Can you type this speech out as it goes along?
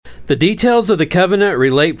The details of the covenant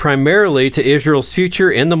relate primarily to Israel's future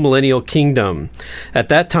in the millennial kingdom. At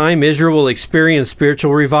that time, Israel will experience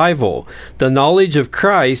spiritual revival. The knowledge of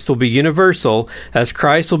Christ will be universal, as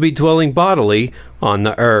Christ will be dwelling bodily on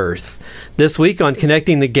the earth. This week on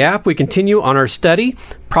Connecting the Gap, we continue on our study,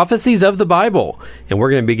 Prophecies of the Bible, and we're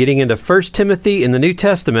going to be getting into 1 Timothy in the New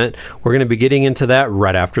Testament. We're going to be getting into that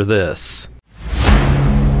right after this.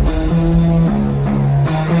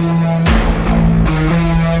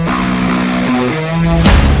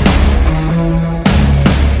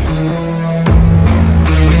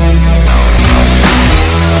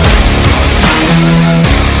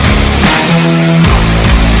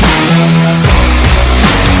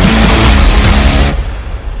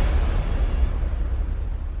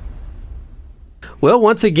 Well,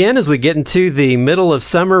 once again, as we get into the middle of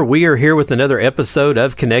summer, we are here with another episode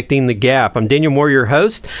of Connecting the Gap. I'm Daniel Moore, your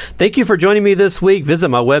host. Thank you for joining me this week. Visit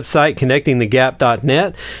my website,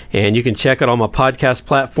 connectingthegap.net, and you can check out all my podcast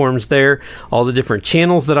platforms there, all the different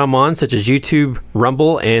channels that I'm on, such as YouTube,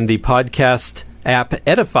 Rumble, and the podcast app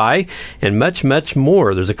Edify, and much, much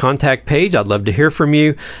more. There's a contact page. I'd love to hear from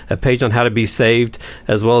you, a page on how to be saved,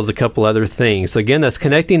 as well as a couple other things. So again, that's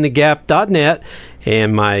connectingthegap.net,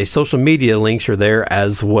 and my social media links are there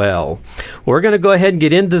as well. We're going to go ahead and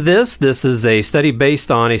get into this. This is a study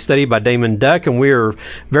based on a study by Damon Duck, and we are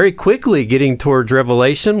very quickly getting towards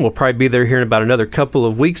Revelation. We'll probably be there here in about another couple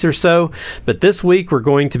of weeks or so. But this week, we're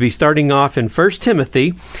going to be starting off in 1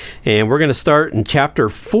 Timothy, and we're going to start in chapter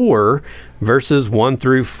 4, verses 1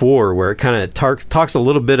 through 4, where it kind of talks a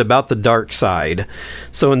little bit about the dark side.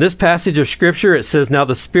 So in this passage of Scripture, it says, "Now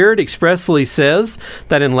the Spirit expressly says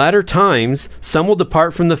that in latter times some will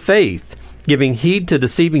depart from the faith, giving heed to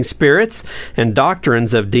deceiving spirits and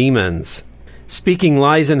doctrines of demons, speaking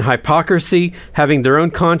lies and hypocrisy, having their own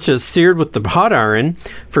conscience seared with the hot iron,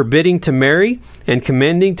 forbidding to marry, and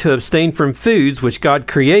commanding to abstain from foods which God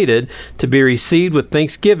created to be received with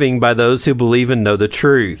thanksgiving by those who believe and know the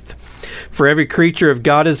truth. For every creature of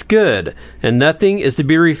God is good, and nothing is to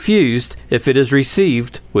be refused if it is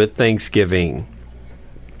received with thanksgiving."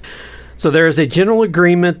 So there is a general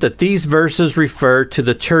agreement that these verses refer to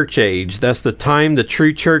the church age. That's the time the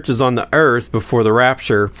true church is on the earth before the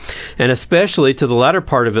rapture, and especially to the latter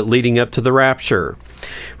part of it leading up to the rapture.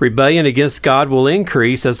 Rebellion against God will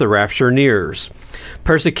increase as the rapture nears.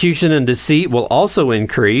 Persecution and deceit will also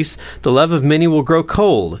increase. The love of many will grow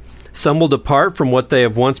cold. Some will depart from what they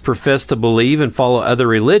have once professed to believe and follow other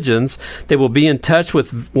religions. They will be in touch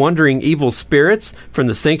with wandering evil spirits from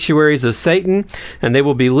the sanctuaries of Satan, and they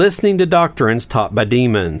will be listening to doctrines taught by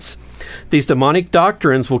demons. These demonic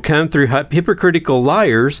doctrines will come through hypocritical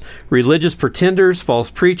liars, religious pretenders, false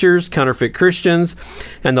preachers, counterfeit Christians,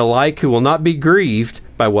 and the like, who will not be grieved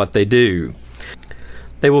by what they do.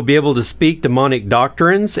 They will be able to speak demonic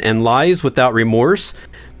doctrines and lies without remorse.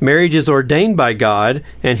 Marriage is ordained by God,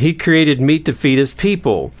 and He created meat to feed His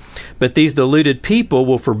people. But these deluded people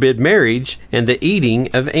will forbid marriage and the eating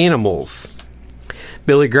of animals.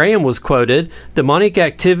 Billy Graham was quoted, "Demonic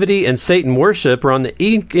activity and Satan worship are on the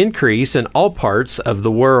increase in all parts of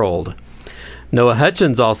the world." Noah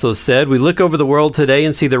Hutchins also said, "We look over the world today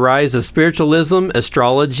and see the rise of spiritualism,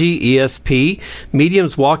 astrology, ESP,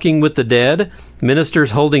 mediums walking with the dead,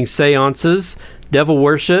 ministers holding seances, devil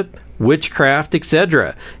worship, witchcraft,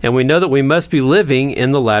 etc. And we know that we must be living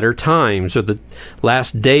in the latter times, or the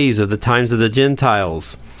last days of the times of the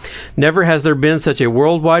Gentiles. Never has there been such a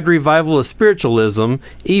worldwide revival of spiritualism,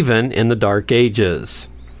 even in the Dark Ages."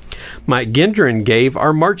 Mike Gendron gave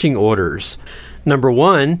our marching orders. Number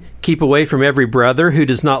 1, keep away from every brother who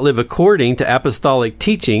does not live according to apostolic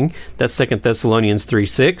teaching. That's 2 Thessalonians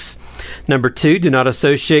 3:6. Number 2, do not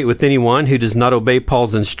associate with anyone who does not obey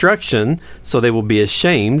Paul's instruction, so they will be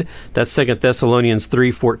ashamed. That's 2 Thessalonians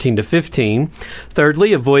 3:14-15.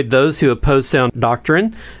 Thirdly, avoid those who oppose sound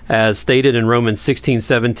doctrine, as stated in Romans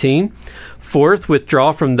 16:17. Fourth,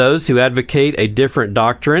 withdraw from those who advocate a different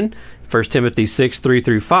doctrine, 1 Timothy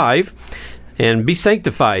 6:3-5. And be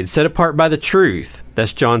sanctified, set apart by the truth.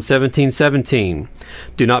 That's John 17:17.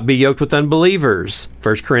 Do not be yoked with unbelievers.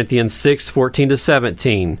 1 Corinthians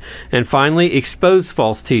 6:14-17. And finally, expose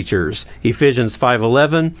false teachers. Ephesians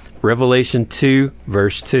 5:11, Revelation 2,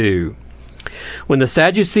 verse 2. When the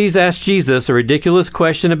Sadducees asked Jesus a ridiculous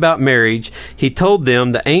question about marriage, he told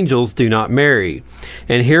them the angels do not marry.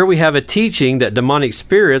 And here we have a teaching that demonic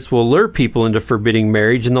spirits will lure people into forbidding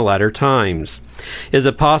marriage in the latter times. Is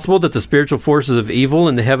it possible that the spiritual forces of evil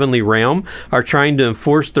in the heavenly realm are trying to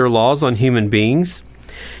enforce their laws on human beings?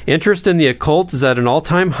 Interest in the occult is at an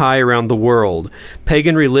all-time high around the world.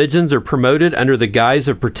 Pagan religions are promoted under the guise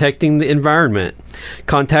of protecting the environment.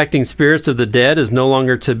 Contacting spirits of the dead is no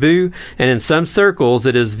longer taboo, and in some circles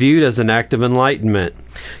it is viewed as an act of enlightenment.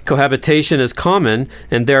 Cohabitation is common,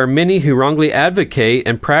 and there are many who wrongly advocate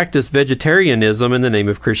and practice vegetarianism in the name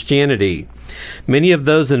of Christianity. Many of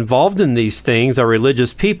those involved in these things are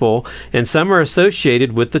religious people, and some are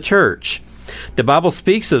associated with the church. The Bible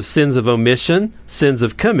speaks of sins of omission, sins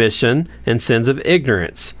of commission, and sins of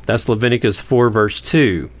ignorance. That's Leviticus 4, verse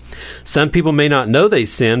 2. Some people may not know they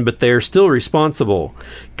sin, but they are still responsible.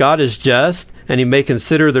 God is just, and he may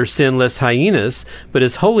consider their sin less heinous, but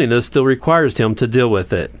his holiness still requires him to deal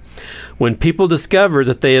with it. When people discover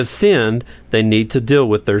that they have sinned, they need to deal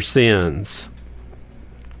with their sins.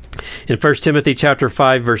 In 1 Timothy chapter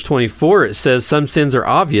 5, verse 24, it says, "Some sins are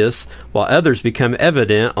obvious, while others become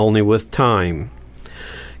evident only with time."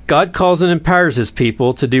 God calls and empowers his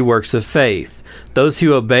people to do works of faith. Those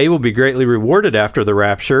who obey will be greatly rewarded after the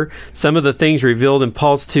rapture. Some of the things revealed in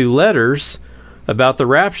Paul's 2 letters about the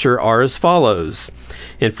rapture are as follows.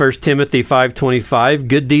 In 1 Timothy 5:25,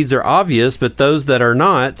 good deeds are obvious, but those that are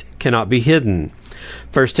not cannot be hidden.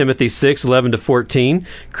 1 Timothy 6:11-14,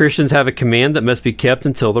 Christians have a command that must be kept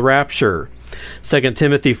until the rapture. 2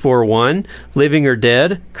 Timothy 4:1, living or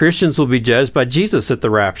dead, Christians will be judged by Jesus at the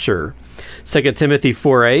rapture. 2 Timothy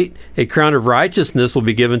 4:8, a crown of righteousness will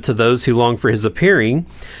be given to those who long for his appearing.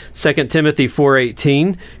 2 Timothy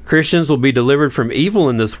 4:18, Christians will be delivered from evil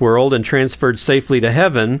in this world and transferred safely to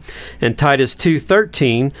heaven. And Titus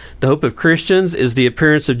 2:13, the hope of Christians is the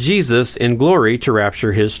appearance of Jesus in glory to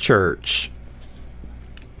rapture his church.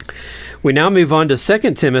 We now move on to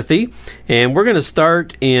 2 Timothy, and we're going to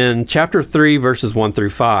start in chapter 3, verses 1 through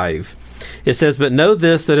 5. It says, "But know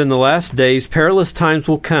this, that in the last days perilous times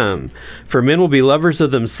will come. For men will be lovers of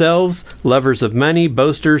themselves, lovers of money,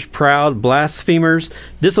 boasters, proud, blasphemers,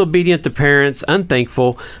 disobedient to parents,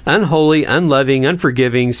 unthankful, unholy, unloving,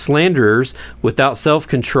 unforgiving, slanderers, without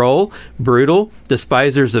self-control, brutal,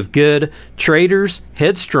 despisers of good, traitors,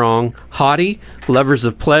 headstrong, haughty, lovers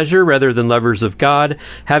of pleasure rather than lovers of God,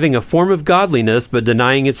 having a form of godliness but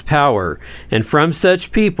denying its power. And from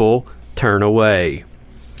such people turn away."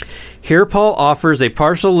 Here Paul offers a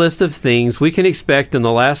partial list of things we can expect in the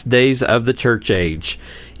last days of the church age.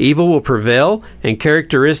 Evil will prevail, and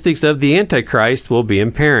characteristics of the Antichrist will be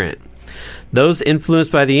apparent. Those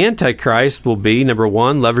influenced by the Antichrist will be, number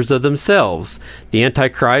 1, lovers of themselves. The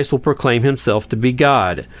Antichrist will proclaim himself to be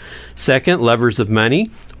God. 2nd, lovers of money.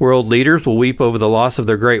 World leaders will weep over the loss of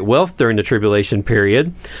their great wealth during the tribulation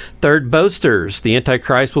period. 3rd, boasters. The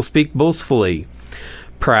Antichrist will speak boastfully.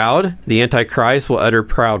 Proud, the Antichrist will utter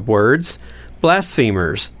proud words.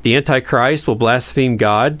 Blasphemers, the Antichrist will blaspheme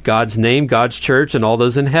God, God's name, God's church, and all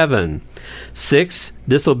those in heaven. 6,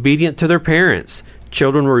 disobedient to their parents.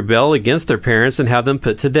 Children will rebel against their parents and have them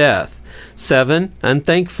put to death. 7,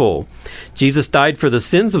 unthankful. Jesus died for the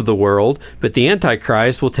sins of the world, but the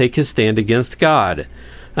Antichrist will take his stand against God.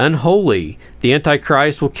 Unholy. The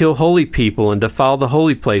Antichrist will kill holy people and defile the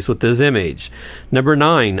holy place with his image. Number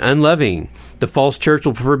 9, unloving. The false church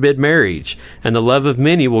will forbid marriage, and the love of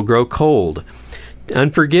many will grow cold.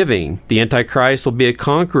 Unforgiving. The Antichrist will be a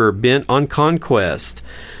conqueror bent on conquest.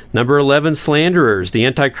 Number 11, slanderers. The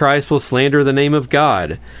Antichrist will slander the name of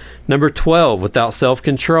God. Number 12, without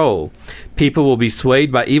self-control. People will be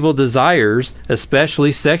swayed by evil desires,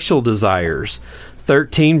 especially sexual desires.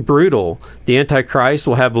 13, brutal. The Antichrist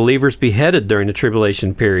will have believers beheaded during the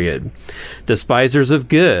tribulation period. Despisers of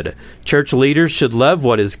good. Church leaders should love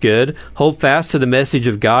what is good, hold fast to the message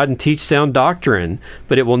of God, and teach sound doctrine,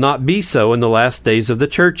 but it will not be so in the last days of the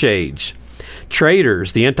church age.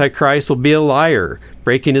 Traitors. The Antichrist will be a liar,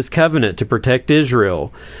 breaking his covenant to protect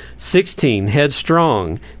Israel. 16,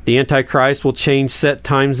 headstrong. The Antichrist will change set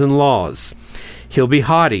times and laws. He'll be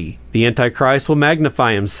haughty. The Antichrist will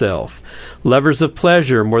magnify himself. Lovers of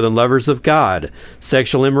pleasure more than lovers of God.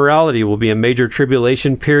 Sexual immorality will be a major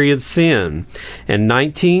tribulation period sin. And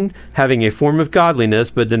 19, having a form of godliness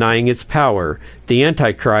but denying its power. The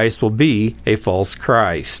Antichrist will be a false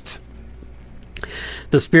Christ.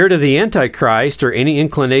 The spirit of the Antichrist, or any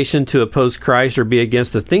inclination to oppose Christ or be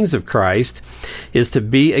against the things of Christ, is to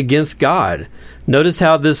be against God. Notice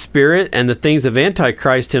how this spirit and the things of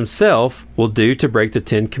Antichrist himself will do to break the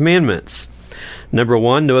 10 Commandments. Number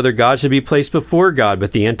 1, no other God should be placed before God,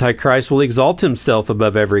 but the Antichrist will exalt himself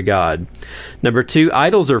above every God. Number 2,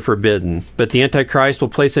 idols are forbidden, but the Antichrist will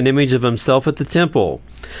place an image of himself at the temple.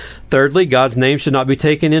 Thirdly, God's name should not be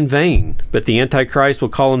taken in vain, but the Antichrist will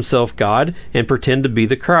call himself God and pretend to be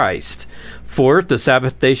the Christ. Fourth, the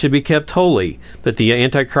Sabbath day should be kept holy, but the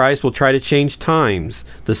Antichrist will try to change times,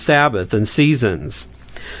 the Sabbath, and seasons.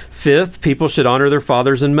 Fifth, people should honor their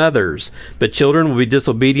fathers and mothers, but children will be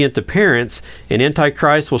disobedient to parents, and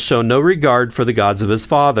Antichrist will show no regard for the gods of his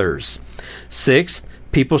fathers. Sixth,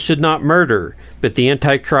 people should not murder, but the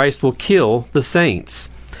Antichrist will kill the saints.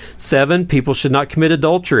 7, people should not commit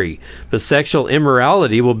adultery, but sexual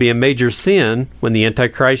immorality will be a major sin when the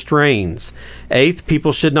Antichrist reigns. 8,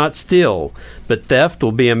 people should not steal, but theft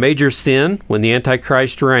will be a major sin when the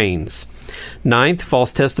Antichrist reigns. 9th,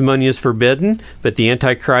 false testimony is forbidden, but the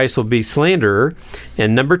Antichrist will be slanderer.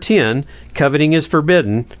 And number 10, coveting is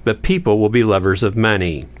forbidden, but people will be lovers of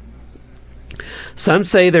money. Some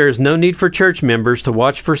say there is no need for church members to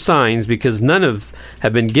watch for signs because none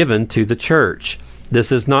have been given to the church.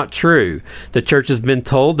 This is not true. The church has been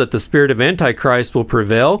told that the spirit of Antichrist will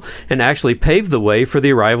prevail and actually pave the way for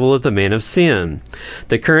the arrival of the man of sin.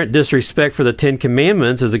 The current disrespect for the Ten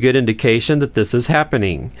Commandments is a good indication that this is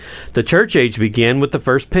happening. The church age began with the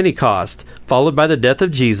first Pentecost, followed by the death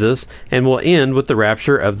of Jesus, and will end with the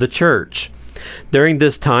rapture of the church. During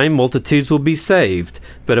this time, multitudes will be saved,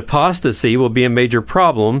 but apostasy will be a major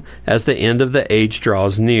problem as the end of the age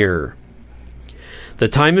draws near. The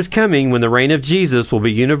time is coming when the reign of Jesus will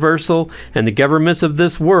be universal and the governments of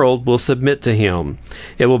this world will submit to him.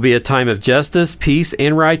 It will be a time of justice, peace,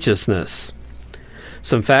 and righteousness.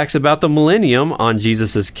 Some facts about the millennium on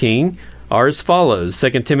Jesus as king are as follows. 2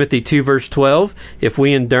 Timothy 2 verse 12, if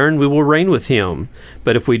we endure, we will reign with him.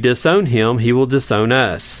 But if we disown him, he will disown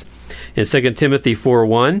us. In 2 Timothy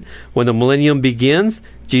 4:1, when the millennium begins,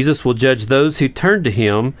 Jesus will judge those who turn to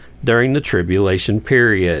him during the tribulation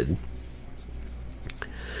period.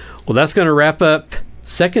 Well, that's going to wrap up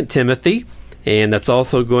 2 Timothy, and that's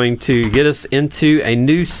also going to get us into a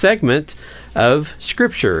new segment of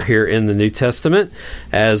Scripture here in the New Testament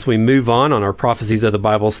as we move on our Prophecies of the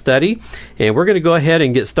Bible study. And we're going to go ahead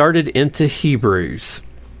and get started into Hebrews.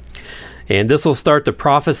 And this will start the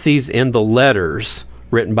prophecies in the letters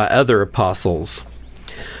written by other apostles.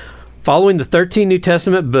 Following the 13 New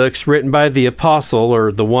Testament books written by the apostle,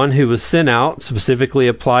 or the one who was sent out, specifically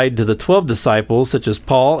applied to the 12 disciples, such as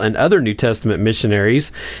Paul and other New Testament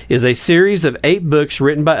missionaries, is a series of 8 books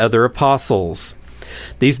written by other apostles.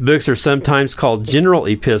 These books are sometimes called general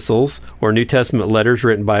epistles, or New Testament letters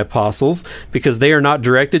written by apostles, because they are not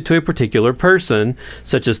directed to a particular person,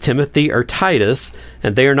 such as Timothy or Titus,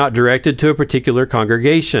 and they are not directed to a particular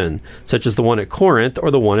congregation, such as the one at Corinth or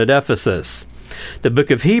the one at Ephesus. The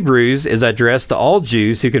book of Hebrews is addressed to all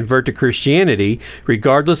Jews who convert to Christianity,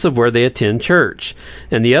 regardless of where they attend church.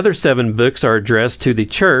 And the other 7 books are addressed to the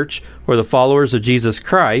church, or the followers of Jesus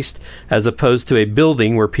Christ, as opposed to a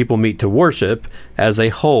building where people meet to worship, as a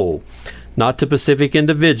whole, not to specific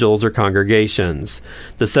individuals or congregations.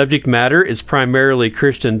 The subject matter is primarily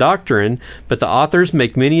Christian doctrine, but the authors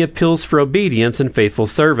make many appeals for obedience and faithful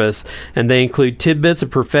service, and they include tidbits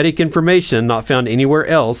of prophetic information not found anywhere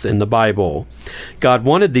else in the Bible. God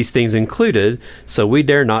wanted these things included, so we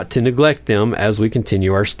dare not to neglect them as we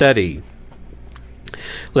continue our study.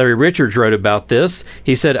 Larry Richards wrote about this.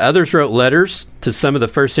 He said others wrote letters to some of the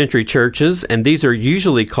first century churches, and these are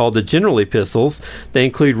usually called the general epistles. They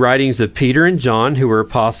include writings of Peter and John, who were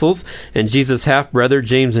apostles, and Jesus' half-brother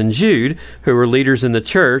James and Jude, who were leaders in the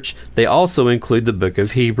church. They also include the book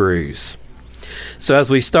of Hebrews. So as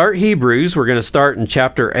we start Hebrews, we're going to start in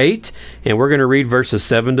chapter 8, and we're going to read verses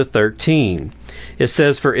 7 to 13. It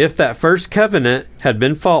says, "For if that first covenant had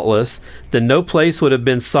been faultless, then no place would have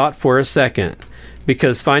been sought for a second.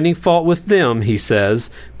 Because finding fault with them, he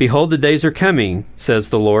says, Behold, the days are coming, says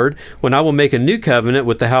the Lord, when I will make a new covenant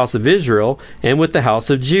with the house of Israel and with the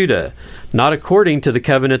house of Judah, not according to the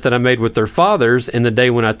covenant that I made with their fathers in the day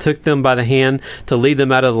when I took them by the hand to lead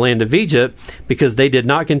them out of the land of Egypt, because they did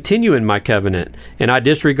not continue in my covenant, and I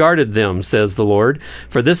disregarded them, says the Lord.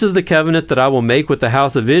 For this is the covenant that I will make with the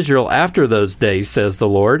house of Israel after those days, says the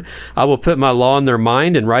Lord. I will put my law in their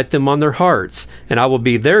mind and write them on their hearts, and I will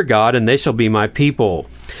be their God, and they shall be my people.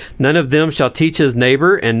 None of them shall teach his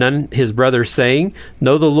neighbor and none his brother, saying,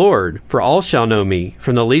 Know the Lord, for all shall know me,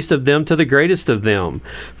 from the least of them to the greatest of them.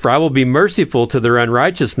 For I will be merciful to their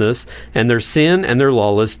unrighteousness, and their sin and their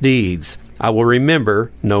lawless deeds I will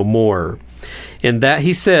remember no more. In that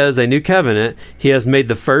he says, a new covenant, he has made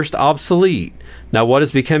the first obsolete. Now what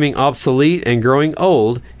is becoming obsolete and growing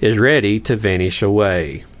old is ready to vanish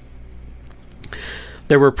away."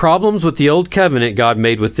 There were problems with the old covenant God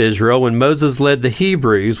made with Israel when Moses led the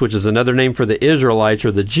Hebrews, which is another name for the Israelites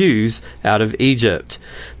or the Jews, out of Egypt.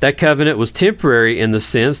 That covenant was temporary in the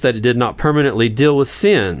sense that it did not permanently deal with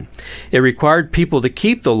sin. It required people to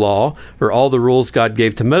keep the law, or all the rules God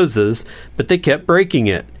gave to Moses, but they kept breaking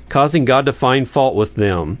it, causing God to find fault with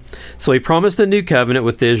them. So he promised a new covenant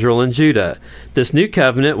with Israel and Judah. This new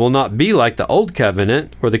covenant will not be like the old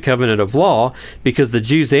covenant, or the covenant of law, because the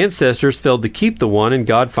Jews' ancestors failed to keep the one and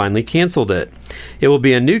God finally canceled it. It will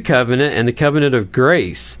be a new covenant and the covenant of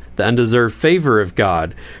grace, the undeserved favor of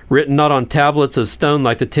God, written not on tablets of stone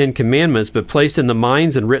like the Ten Commandments, but placed in the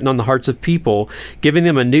minds and written on the hearts of people, giving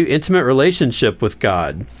them a new intimate relationship with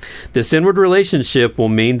God. This inward relationship will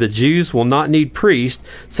mean the Jews will not need priests,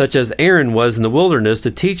 such as Aaron was in the wilderness,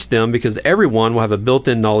 to teach them, because everyone will have a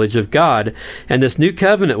built-in knowledge of God, and this new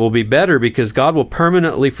covenant will be better because God will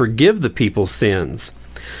permanently forgive the people's sins.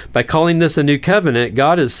 By calling this a new covenant,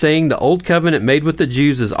 God is saying the old covenant made with the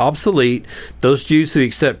Jews is obsolete. Those Jews who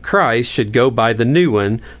accept Christ should go by the new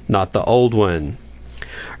one, not the old one.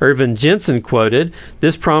 Irvin Jensen quoted,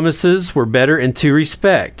 "These promises were better in two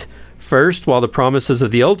respects. First, while the promises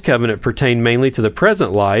of the Old Covenant pertain mainly to the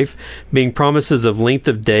present life, being promises of length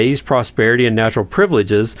of days, prosperity, and natural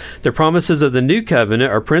privileges, the promises of the New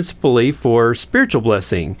Covenant are principally for spiritual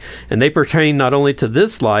blessing, and they pertain not only to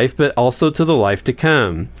this life, but also to the life to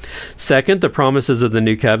come. Second, the promises of the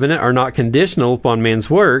New Covenant are not conditional upon man's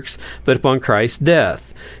works, but upon Christ's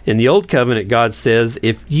death. In the Old Covenant, God says,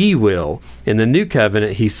 'If ye will.' In the New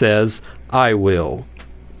Covenant, he says, 'I will.'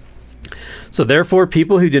 So therefore,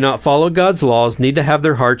 people who do not follow God's laws need to have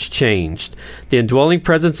their hearts changed. The indwelling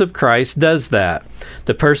presence of Christ does that.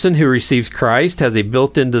 The person who receives Christ has a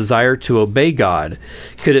built-in desire to obey God.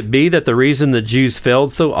 Could it be that the reason the Jews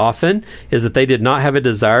failed so often is that they did not have a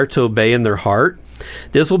desire to obey in their heart?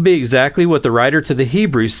 This will be exactly what the writer to the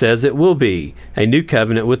Hebrews says it will be, a new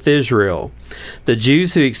covenant with Israel. The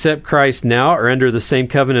Jews who accept Christ now are under the same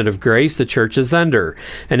covenant of grace the church is under,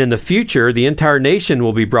 and in the future the entire nation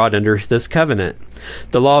will be brought under this covenant.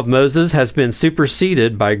 The law of Moses has been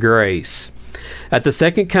superseded by grace. At the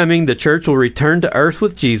second coming, the church will return to earth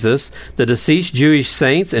with Jesus. The deceased Jewish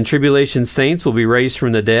saints and tribulation saints will be raised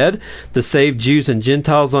from the dead. The saved Jews and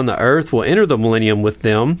Gentiles on the earth will enter the millennium with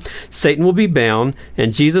them. Satan will be bound,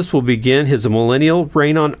 and Jesus will begin his millennial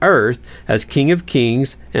reign on earth as King of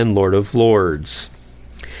Kings and Lord of Lords.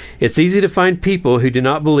 It's easy to find people who do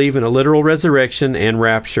not believe in a literal resurrection and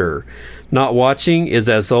rapture. Not watching is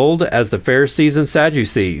as old as the Pharisees and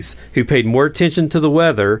Sadducees, who paid more attention to the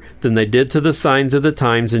weather than they did to the signs of the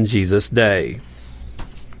times in Jesus' day.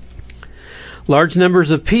 Large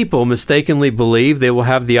numbers of people mistakenly believe they will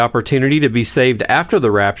have the opportunity to be saved after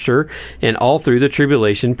the rapture and all through the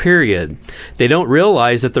tribulation period. They don't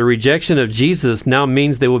realize that the rejection of Jesus now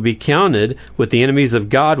means they will be counted with the enemies of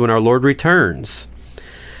God when our Lord returns.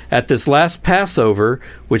 At this last Passover,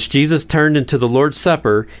 which Jesus turned into the Lord's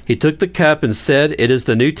Supper, he took the cup and said, "It is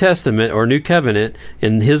the New Testament or New Covenant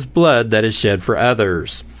in his blood that is shed for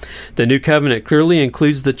others." The New Covenant clearly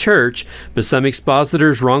includes the church, but some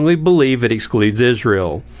expositors wrongly believe it excludes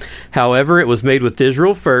Israel. However, it was made with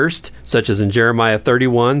Israel first, such as in Jeremiah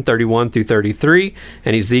 31 through 33,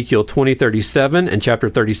 and Ezekiel 20:37, and chapter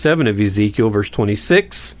 37 of Ezekiel, verse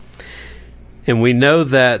 26. And we know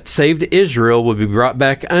that saved Israel will be brought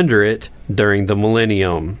back under it during the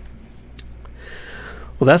millennium.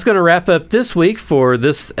 Well, that's going to wrap up this week for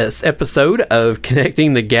this episode of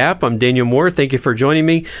Connecting the Gap. I'm Daniel Moore. Thank you for joining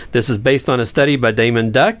me. This is based on a study by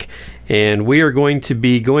Damon Duck, and we are going to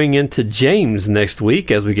be going into James next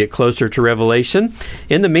week as we get closer to Revelation.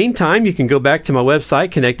 In the meantime, you can go back to my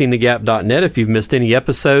website, connectingthegap.net. If you've missed any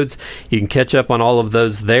episodes, you can catch up on all of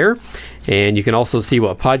those there. And you can also see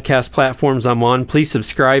what podcast platforms I'm on. Please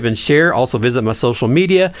subscribe and share. Also visit my social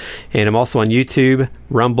media. And I'm also on YouTube,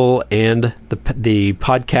 Rumble, and the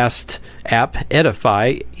podcast app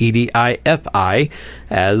Edify, EDIFI,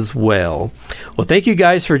 as well. Well, thank you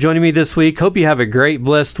guys for joining me this week. Hope you have a great,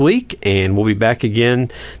 blessed week. And we'll be back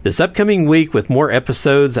again this upcoming week with more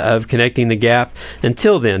episodes of Connecting the Gap.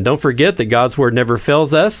 Until then, don't forget that God's Word never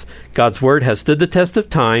fails us. God's Word has stood the test of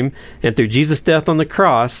time. And through Jesus' death on the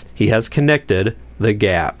cross, He has connected the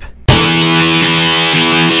gap.